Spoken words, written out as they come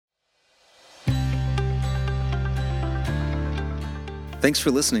Thanks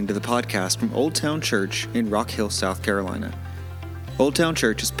for listening to the podcast from Old Town Church in Rock Hill, South Carolina. Old Town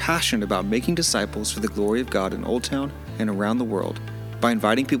Church is passionate about making disciples for the glory of God in Old Town and around the world by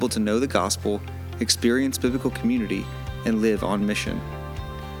inviting people to know the gospel, experience biblical community, and live on mission.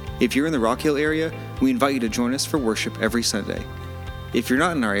 If you're in the Rock Hill area, we invite you to join us for worship every Sunday. If you're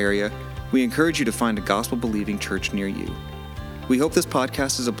not in our area, we encourage you to find a gospel-believing church near you. We hope this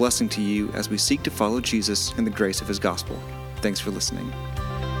podcast is a blessing to you as we seek to follow Jesus in the grace of his gospel. Thanks for listening.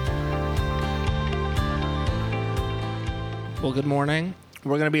 Well, good morning.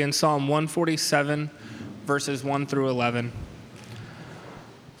 We're going to be in Psalm 147, verses 1 through 11.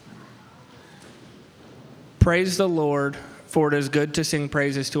 Praise the Lord, for it is good to sing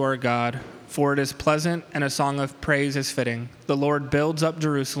praises to our God, for it is pleasant and a song of praise is fitting. The Lord builds up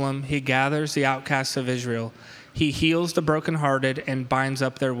Jerusalem. He gathers the outcasts of Israel. He heals the brokenhearted and binds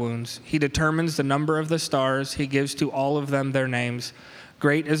up their wounds. He determines the number of the stars. He gives to all of them their names.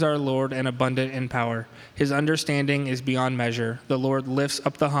 Great is our Lord and abundant in power. His understanding is beyond measure. The Lord lifts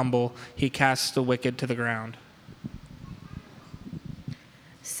up the humble. He casts the wicked to the ground.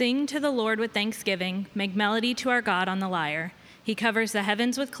 Sing to the Lord with thanksgiving. Make melody to our God on the lyre. He covers the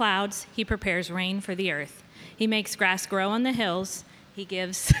heavens with clouds. He prepares rain for the earth. He makes grass grow on the hills. He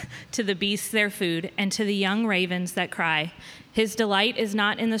gives to the beasts their food, and to the young ravens that cry. His delight is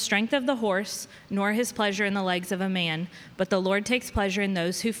not in the strength of the horse, nor his pleasure in the legs of a man, but the Lord takes pleasure in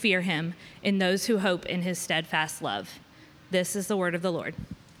those who fear him, in those who hope in his steadfast love. This is the word of the Lord.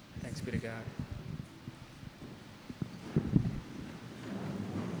 Thanks be to God.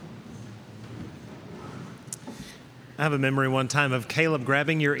 I have a memory one time of Caleb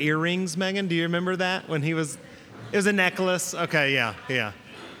grabbing your earrings, Megan. Do you remember that when he was... It was a necklace. Okay, yeah.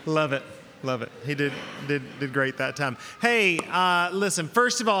 Love it. He did great that time. Hey, listen,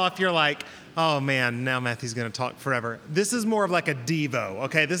 first of all, if you're like, oh man, now Matthew's going to talk forever. This is more of like a Devo,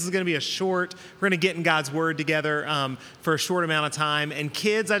 okay? This is going to be we're going to get in God's Word together for a short amount of time. And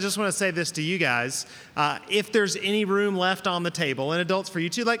kids, I just want to say this to you guys. If there's any room left on the table, and adults for you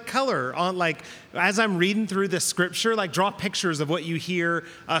too, like color on, like, as I'm reading through this scripture, like draw pictures of what you hear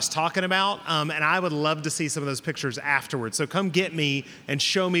us talking about. And I would love to see some of those pictures afterwards. So come get me and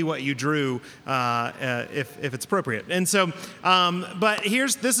show me what you drew if it's appropriate. And so, but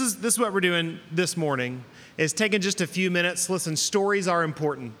this is what we're doing this morning, is taking just a few minutes. Listen, stories are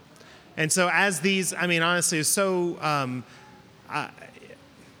important. And so as these, I mean, honestly, is so,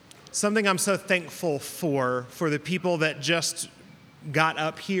 something I'm so thankful for the people that just got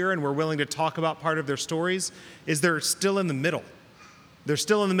up here and were willing to talk about part of their stories, is they're still in the middle. They're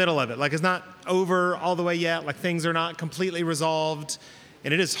still in the middle of it. Like, it's not over all the way yet. Like, things are not completely resolved.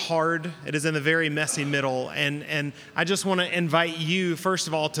 And it is hard. It is in the very messy middle. And I just want to invite you, first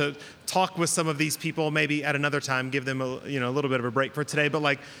of all, to talk with some of these people maybe at another time, give them a little bit of a break for today, but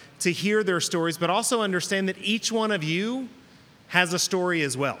like to hear their stories, but also understand that each one of you has a story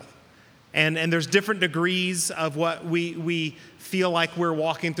as well. And there's different degrees of what we feel like we're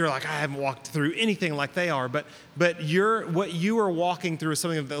walking through. Like, I haven't walked through anything like they are, but what you are walking through is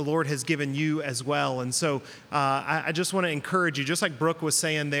something that the Lord has given you as well. And so I just want to encourage you, just like Brooke was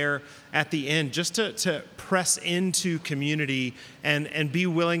saying there at the end, just to press into community and be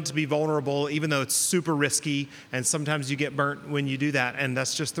willing to be vulnerable, even though it's super risky, and sometimes you get burnt when you do that, and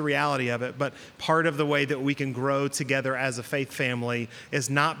that's just the reality of it. But part of the way that we can grow together as a faith family is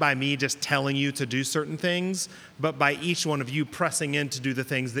not by me just telling you to do certain things, but by each one of you pressing in to do the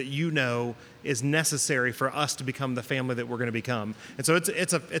things that you know is necessary for us to become the family that we're going to become. And so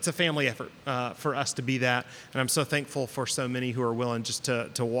it's a family effort for us to be that. And I'm so thankful for so many who are willing just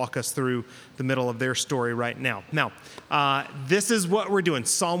to walk us through the middle of their story right now. Now, this is what we're doing,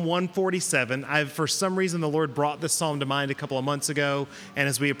 Psalm 147. For some reason, the Lord brought this psalm to mind a couple of months ago. And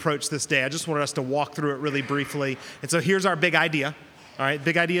as we approach this day, I just wanted us to walk through it really briefly. And so here's our big idea. All right,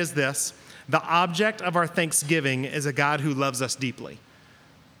 big idea is this. The object of our thanksgiving is a God who loves us deeply.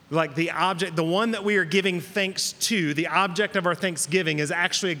 Like the one that we are giving thanks to, the object of our thanksgiving is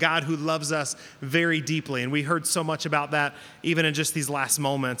actually a God who loves us very deeply. And we heard so much about that even in just these last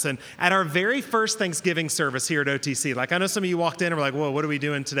moments. And at our very first Thanksgiving service here at OTC, like I know some of you walked in and were like, whoa, what are we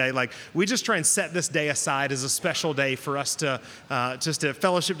doing today? Like we just try and set this day aside as a special day for us to just to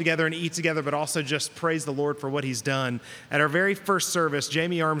fellowship together and eat together, but also just praise the Lord for what he's done. At our very first service,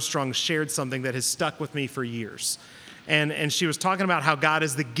 Jamie Armstrong shared something that has stuck with me for years. And she was talking about how God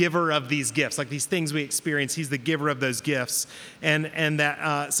is the giver of these gifts, like these things we experience. He's the giver of those gifts, and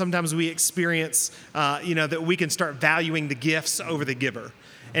that sometimes we experience, that we can start valuing the gifts over the giver.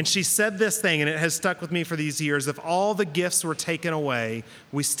 And she said this thing, and it has stuck with me for these years: if all the gifts were taken away,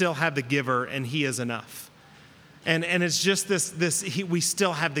 we still have the giver, and he is enough. And it's just we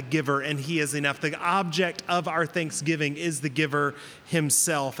still have the giver, and he is enough. The object of our thanksgiving is the giver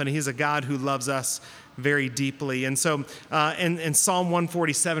himself, and he's a God who loves us very deeply. And so in Psalm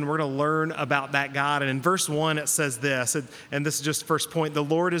 147, we're going to learn about that God. And in verse 1, it says this, and this is just the first point: the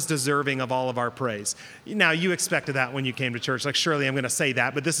Lord is deserving of all of our praise. Now, you expected that when you came to church. Like, surely I'm going to say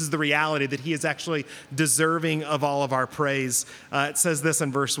that, but this is the reality, that he is actually deserving of all of our praise. It says this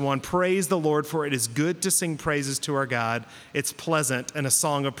in verse 1: praise the Lord, for it is good to sing praises to our God. It's pleasant, and a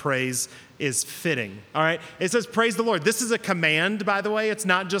song of praise is fitting. All right. It says, praise the Lord. This is a command, by the way. It's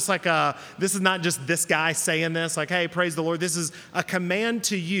not just this is not just this guy saying this, like, hey, praise the Lord. This is a command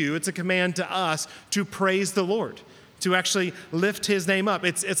to you. It's a command to us to praise the Lord, to actually lift his name up.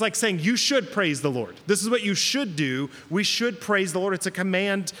 It's like saying you should praise the Lord. This is what you should do. We should praise the Lord. It's a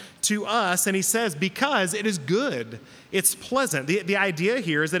command to us. And he says, because it is good. It's pleasant. The idea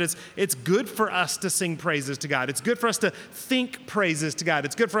here is that it's good for us to sing praises to God. It's good for us to think praises to God.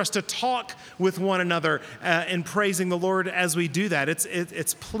 It's good for us to talk with one another in praising the Lord as we do that.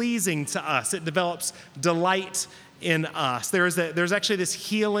 It's pleasing to us. It develops delight in us. There's actually this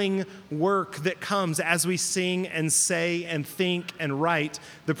healing work that comes as we sing and say and think and write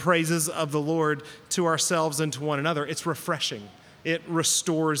the praises of the Lord to ourselves and to one another. It's refreshing. It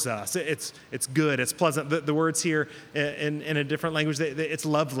restores us. It's good. It's pleasant. The words here in a different language, it's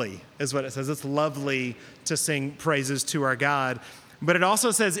lovely is what it says. It's lovely to sing praises to our God. But it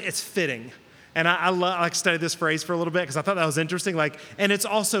also says it's fitting. And I studied this phrase for a little bit because I thought that was interesting. And it's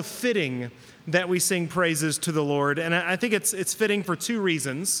also fitting that we sing praises to the Lord. And I think it's fitting for two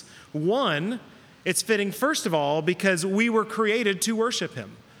reasons. One, it's fitting, first of all, because we were created to worship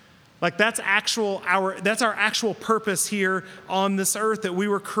him. That's our actual purpose here on this earth, that we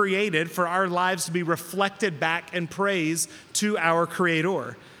were created for our lives to be reflected back in praise to our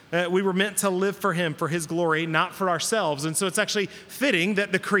Creator. We were meant to live for him, for his glory, not for ourselves. And so it's actually fitting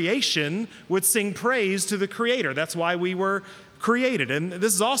that the creation would sing praise to the Creator. That's why we were created. And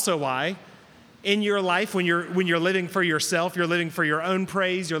this is also why in your life, when you're living for yourself, you're living for your own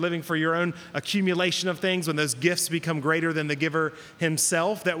praise, you're living for your own accumulation of things, when those gifts become greater than the giver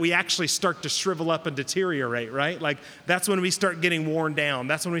himself, that we actually start to shrivel up and deteriorate, right? That's when we start getting worn down.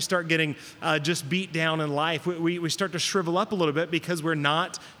 That's when we start getting just beat down in life. We start to shrivel up a little bit because we're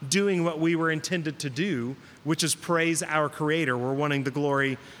not doing what we were intended to do, which is praise our Creator. We're wanting the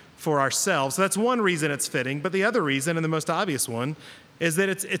glory for ourselves. So that's one reason it's fitting. But the other reason, and the most obvious one, is that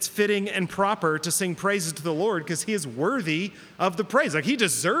it's fitting and proper to sing praises to the Lord because he is worthy of the praise. He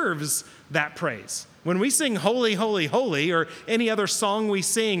deserves that praise. When we sing holy, holy, holy, or any other song we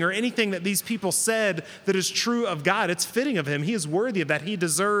sing, or anything that these people said that is true of God, it's fitting of him. He is worthy of that. He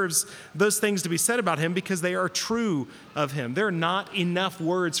deserves those things to be said about him because they are true of him. There are not enough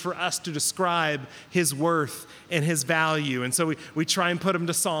words for us to describe his worth and his value. And so we try and put them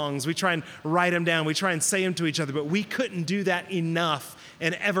to songs. We try and write them down. We try and say them to each other, but we couldn't do that enough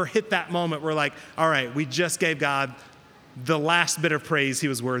and ever hit that moment where all right, we just gave God the last bit of praise he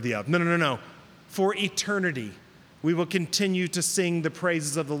was worthy of. No. For eternity, we will continue to sing the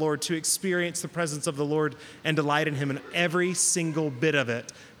praises of the Lord, to experience the presence of the Lord and delight in him. And every single bit of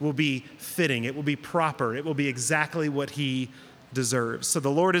it will be fitting. It will be proper. It will be exactly what he deserves. So the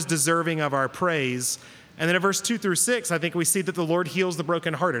Lord is deserving of our praise. And then in verse 2-6, I think we see that the Lord heals the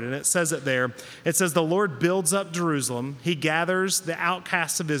brokenhearted. And it says it there. It says, the Lord builds up Jerusalem. He gathers the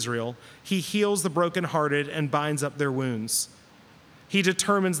outcasts of Israel. He heals the brokenhearted and binds up their wounds. He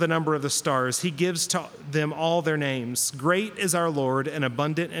determines the number of the stars. He gives to them all their names. Great is our Lord and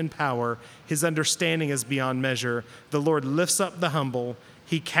abundant in power. His understanding is beyond measure. The Lord lifts up the humble.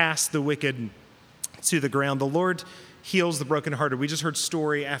 He casts the wicked to the ground. The Lord heals the brokenhearted. We just heard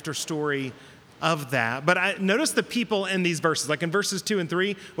story after story of that. But I notice the people in these verses. In verses 2 and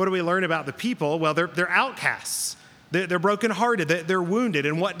 3, what do we learn about the people? Well, they're outcasts. They're brokenhearted. They're wounded.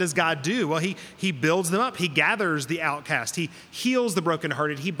 And what does God do? Well, he builds them up. He gathers the outcast. He heals the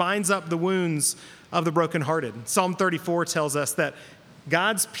brokenhearted. He binds up the wounds of the brokenhearted. Psalm 34 tells us that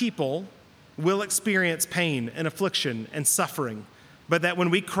God's people will experience pain and affliction and suffering, but that when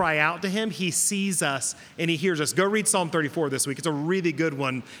we cry out to him, he sees us and he hears us. Go read Psalm 34 this week. It's a really good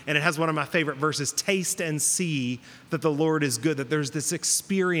one, and it has one of my favorite verses: taste and see that the Lord is good, that there's this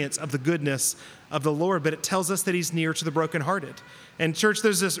experience of the goodness of the Lord, but it tells us that he's near to the brokenhearted. And church,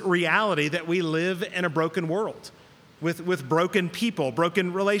 there's this reality that we live in a broken world with broken people,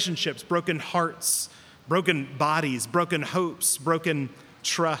 broken relationships, broken hearts, broken bodies, broken hopes, broken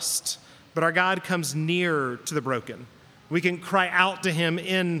trust. But our God comes near to the broken. We can cry out to him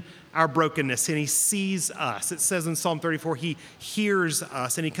in our brokenness, and he sees us. It says in Psalm 34, he hears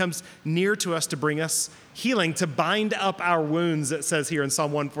us, and he comes near to us to bring us healing, to bind up our wounds, it says here in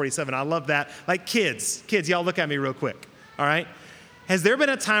Psalm 147. I love that. Like kids, y'all look at me real quick, all right? Has there been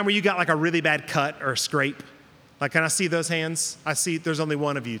a time where you got like a really bad cut or a scrape? Like, can I see those hands? I see there's only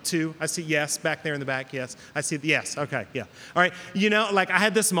one of you. Two? I see yes, back there in the back, yes. I see, yes, okay, yeah. All right, you know, like I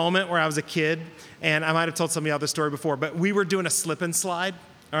had this moment where I was a kid, and I might have told some of y'all this story before, but we were doing a slip and slide,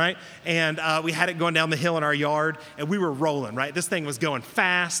 all right? And we had it going down the hill in our yard, and we were rolling, right? This thing was going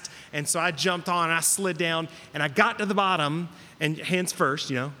fast, and so I jumped on, and I slid down, and I got to the bottom, and hands first,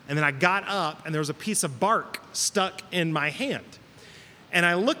 you know, and then I got up, and there was a piece of bark stuck in my hand. And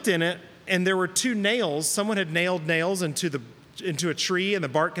I looked in it, and there were two nails. Someone had nailed nails into a tree, and the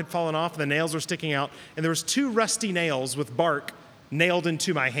bark had fallen off, and the nails were sticking out. And there was two rusty nails with bark nailed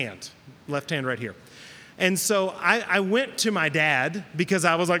into my hand, left hand right here. And so I went to my dad because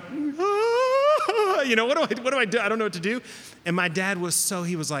I was like, you know, what do I do? I don't know what to do. And my dad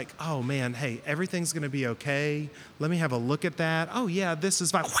he was like, oh man, hey, everything's going to be okay. Let me have a look at that. Oh yeah, this is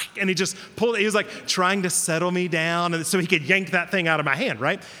fine. And he just he was like trying to settle me down and so he could yank that thing out of my hand,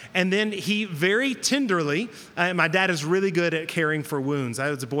 right? And then he very tenderly, my dad is really good at caring for wounds. I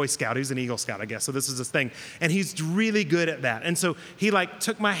was a Boy Scout. He was an Eagle Scout, I guess. So this is his thing. And he's really good at that. And so he like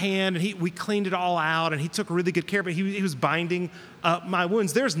took my hand and we cleaned it all out and he took really good care of it. He was binding up my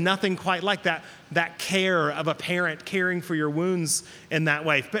wounds. There's nothing quite like that care of a parent caring for your wounds in that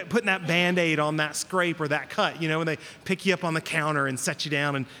way, putting that Band-Aid on that scrape or that cut, you know, when they pick you up on the counter and set you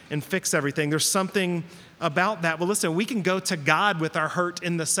down and fix everything. There's something about that. Well, listen, we can go to God with our hurt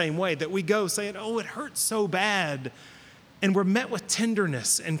in the same way that we go saying, oh, it hurts so bad. And we're met with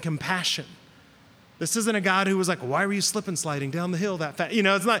tenderness and compassion. This isn't a God who was like, why were you slip and sliding down the hill that fast? You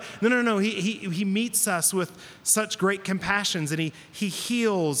know, it's not, no. He meets us with such great compassions and he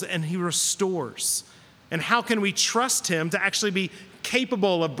heals and he restores. And how can we trust him to actually be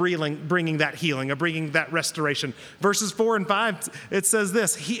capable of bringing that healing, of bringing that restoration? Verses 4 and 5, it says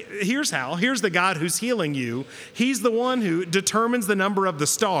this, here's how. Here's the God who's healing you. He's the one who determines the number of the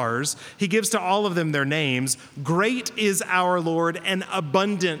stars. He gives to all of them their names. Great is our Lord and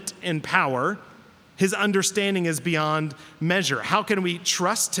abundant in power. His understanding is beyond measure. How can we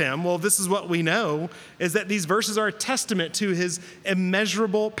trust him? Well, this is what we know, is that these verses are a testament to his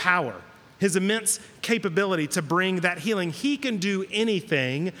immeasurable power, his immense capability to bring that healing. He can do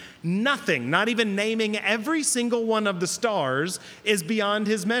anything. Nothing, not even naming every single one of the stars, is beyond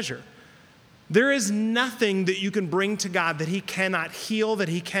his measure. There is nothing that you can bring to God that he cannot heal, that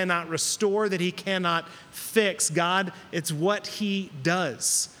he cannot restore, that he cannot fix. God, it's what he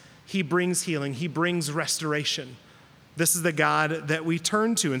does. He brings healing. He brings restoration. This is the God that we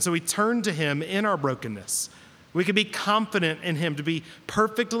turn to. And so we turn to him in our brokenness. We can be confident in him to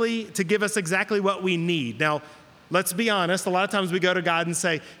give us exactly what we need. Now, let's be honest. A lot of times we go to God and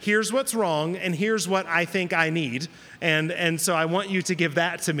say, here's what's wrong and here's what I think I need. And so I want you to give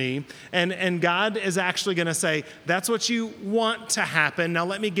that to me. And God is actually going to say, that's what you want to happen. Now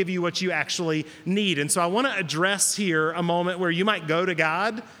let me give you what you actually need. And so I want to address here a moment where you might go to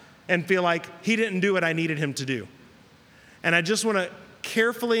God and feel like he didn't do what I needed him to do. And I just want to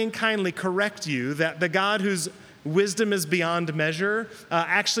carefully and kindly correct you that the God whose wisdom is beyond measure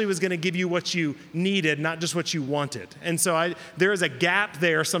actually was going to give you what you needed, not just what you wanted. And so there is a gap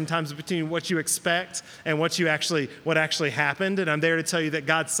there sometimes between what you expect and what actually happened. And I'm there to tell you that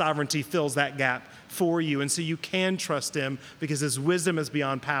God's sovereignty fills that gap for you. And so you can trust him because his wisdom is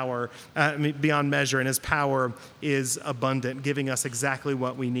beyond measure, and his power is abundant, giving us exactly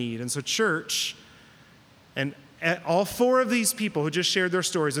what we need. And so church, and all four of these people who just shared their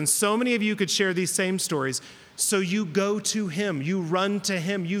stories, and so many of you could share these same stories, so you go to him, you run to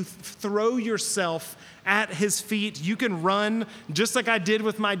him, you throw yourself at his feet. You can run just like I did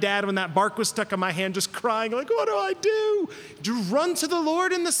with my dad when that bark was stuck in my hand, just crying like, what do I do? You run to the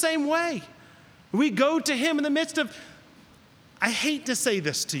Lord in the same way. We go to him in the midst of, I hate to say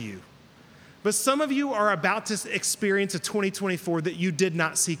this to you, but some of you are about to experience a 2024 that you did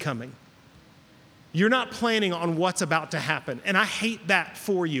not see coming. You're not planning on what's about to happen, and I hate that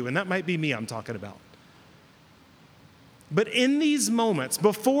for you, and that might be me I'm talking about. But in these moments,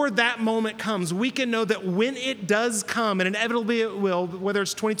 before that moment comes, we can know that when it does come, and inevitably it will, whether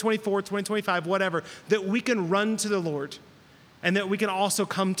it's 2024, 2025, whatever, that we can run to the Lord. And that we can also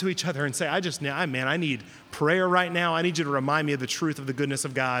come to each other and say, I need prayer right now. I need you to remind me of the truth of the goodness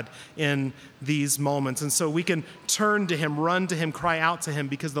of God in these moments. And so we can turn to him, run to him, cry out to him,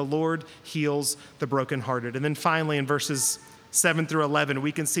 because the Lord heals the brokenhearted. And then finally in verses 7 through 11,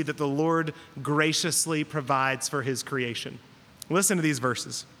 we can see that the Lord graciously provides for his creation. Listen to these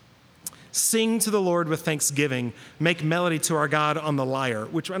verses. Sing to the Lord with thanksgiving. Make melody to our God on the lyre,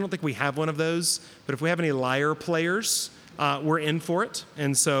 which I don't think we have one of those, but if we have any lyre players, we're in for it.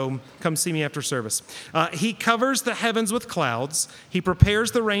 And so come see me after service. He covers the heavens with clouds. He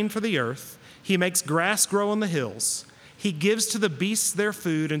prepares the rain for the earth. He makes grass grow on the hills. He gives to the beasts their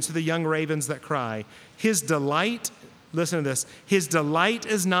food and to the young ravens that cry. His delight, listen to this, his delight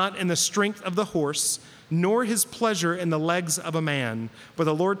is not in the strength of the horse, nor his pleasure in the legs of a man, but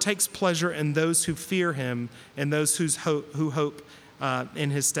the Lord takes pleasure in those who fear him and those who hope in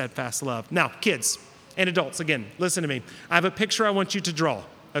his steadfast love. Now, kids and adults, again, listen to me. I have a picture I want you to draw,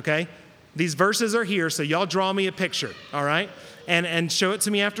 okay? These verses are here, so y'all draw me a picture, all right? And show it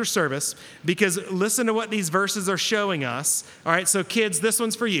to me after service, because listen to what these verses are showing us. All right, so kids, this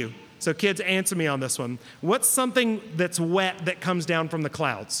one's for you. So kids, answer me on this one. What's something that's wet that comes down from the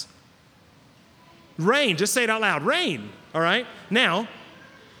clouds? Rain. Just say it out loud. Rain. All right? Now,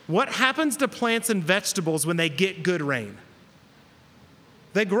 what happens to plants and vegetables when they get good rain?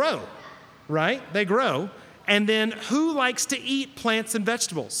 They grow, right? They grow. And then who likes to eat plants and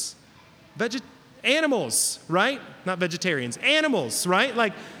vegetables? Animals, right? Not vegetarians. Animals, right?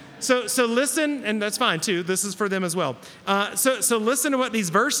 Like, so listen, and that's fine too. This is for them as well. So listen to what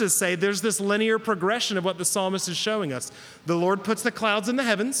these verses say. There's this linear progression of what the psalmist is showing us. The Lord puts the clouds in the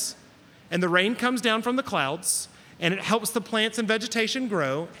heavens, and the rain comes down from the clouds, and it helps the plants and vegetation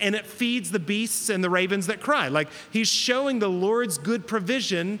grow, and it feeds the beasts and the ravens that cry. Like, he's showing the Lord's good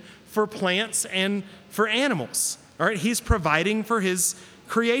provision for plants and for animals. All right, he's providing for his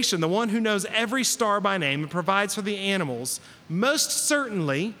creation, the one who knows every star by name and provides for the animals, most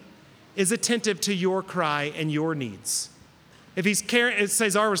certainly is attentive to your cry and your needs. If he's caring,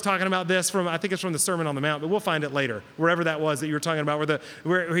 Cesar was talking about this from, I think it's from the Sermon on the Mount, but we'll find it later, wherever that was that you were talking about,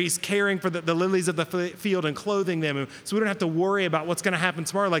 where he's caring for the lilies of the field and clothing them, and so we don't have to worry about what's going to happen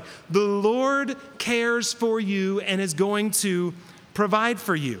tomorrow. Like, the Lord cares for you and is going to provide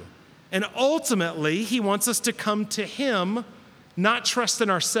for you. And ultimately, he wants us to come to him, not trust in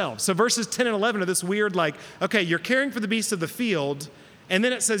ourselves. So verses 10 and 11 are this weird, like, okay, you're caring for the beasts of the field, and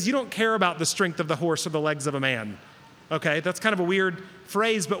then it says you don't care about the strength of the horse or the legs of a man. Okay, that's kind of a weird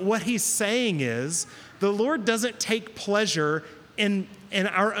phrase, but what he's saying is the Lord doesn't take pleasure in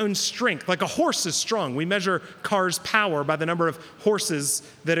our own strength. Like, a horse is strong. We measure cars' power by the number of horses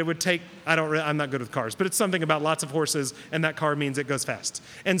that it would take. I'm not good with cars, but it's something about lots of horses, and that car means it goes fast.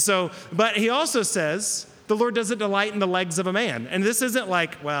 And so, but he also says the Lord doesn't delight in the legs of a man. And this isn't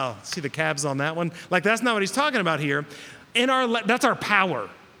like, well, see the calves on that one. Like, that's not what he's talking about here. That's our power.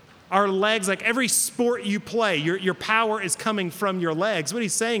 Our legs, like every sport you play, your power is coming from your legs. What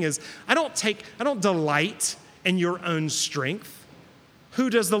he's saying is, I don't delight in your own strength. Who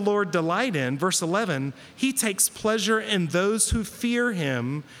does the Lord delight in? Verse 11, he takes pleasure in those who fear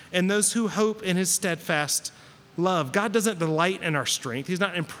him and those who hope in his steadfast love. God doesn't delight in our strength. He's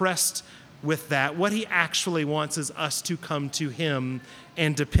not impressed with that. What he actually wants is us to come to him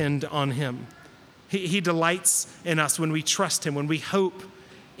and depend on him. He delights in us when we trust him, when we hope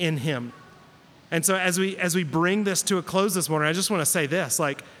in him. And so as we bring this to a close this morning, I just want to say this,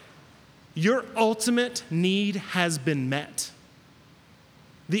 like, your ultimate need has been met.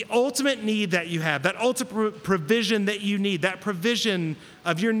 The ultimate need that you have, that ultimate provision that you need, that provision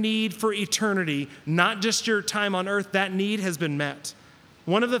of your need for eternity, not just your time on earth, that need has been met.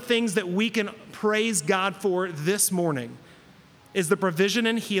 One of the things that we can praise God for this morning is the provision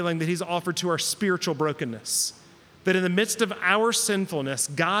and healing that he's offered to our spiritual brokenness. That in the midst of our sinfulness,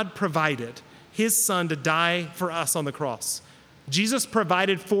 God provided his son to die for us on the cross. Jesus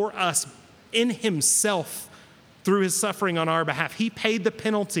provided for us in himself through his suffering on our behalf. He paid the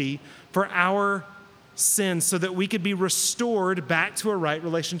penalty for our sins so that we could be restored back to a right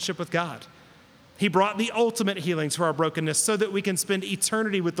relationship with God. He brought the ultimate healing to our brokenness so that we can spend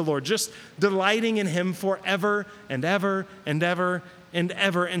eternity with the Lord, just delighting in him forever and ever and ever and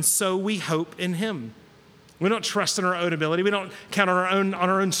ever. And so we hope in him. We don't trust in our own ability. We don't count on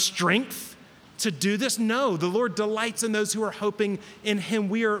our own strength to do this. No, the Lord delights in those who are hoping in him.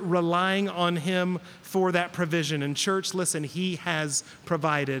 We are relying on him for that provision. And church, listen, he has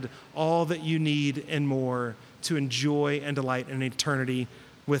provided all that you need and more to enjoy and delight in eternity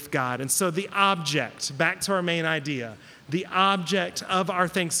with God. And so the object, back to our main idea, the object of our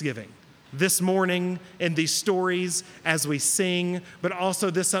Thanksgiving this morning in these stories as we sing, but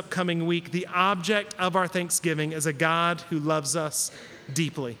also this upcoming week, the object of our Thanksgiving is a God who loves us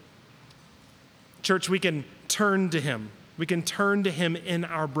deeply. Church, we can turn to him. We can turn to him in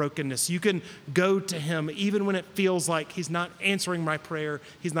our brokenness. You can go to him even when it feels like he's not answering my prayer.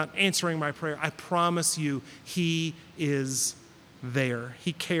 He's not answering my prayer. I promise you, he is there.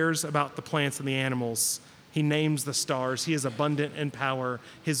 He cares about the plants and the animals. He names the stars. He is abundant in power.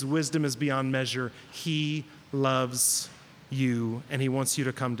 His wisdom is beyond measure. He loves you, and he wants you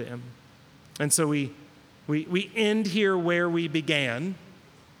to come to him. And so we end here where we began,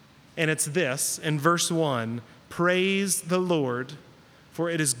 and it's this, in verse 1, praise the Lord, for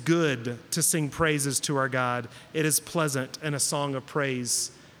it is good to sing praises to our God. It is pleasant, and a song of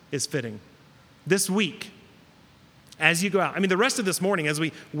praise is fitting. This week, as you go out, the rest of this morning as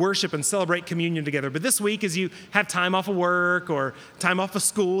we worship and celebrate communion together, but this week as you have time off of work or time off of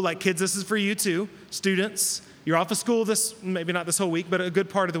school, like kids, this is for you too. Students, you're off of school maybe not this whole week, but a good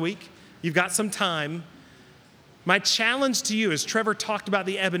part of the week. You've got some time. My challenge to you, as Trevor talked about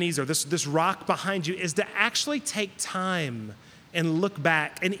the Ebenezer, this rock behind you, is to actually take time and look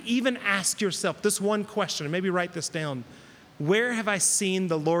back and even ask yourself this one question, and maybe write this down. Where have I seen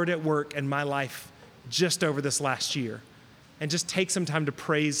the Lord at work in my life just over this last year? And just take some time to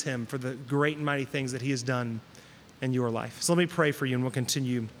praise him for the great and mighty things that he has done in your life. So let me pray for you, and we'll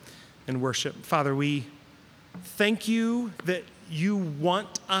continue in worship. Father, we thank you that you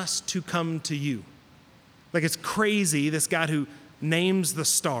want us to come to you. Like, it's crazy, this God who names the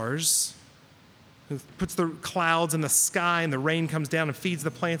stars, who puts the clouds in the sky and the rain comes down and feeds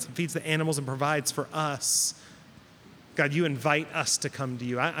the plants and feeds the animals and provides for us. God, you invite us to come to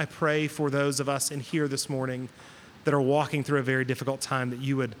you. I pray for those of us in here this morning that are walking through a very difficult time, that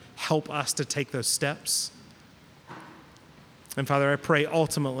you would help us to take those steps. And Father, I pray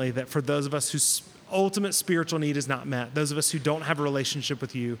ultimately that for those of us whose ultimate spiritual need is not met, those of us who don't have a relationship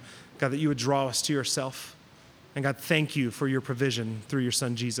with you, God, that you would draw us to yourself. And God, thank you for your provision through your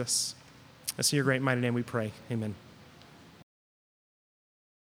son, Jesus. That's in your great mighty name we pray. Amen.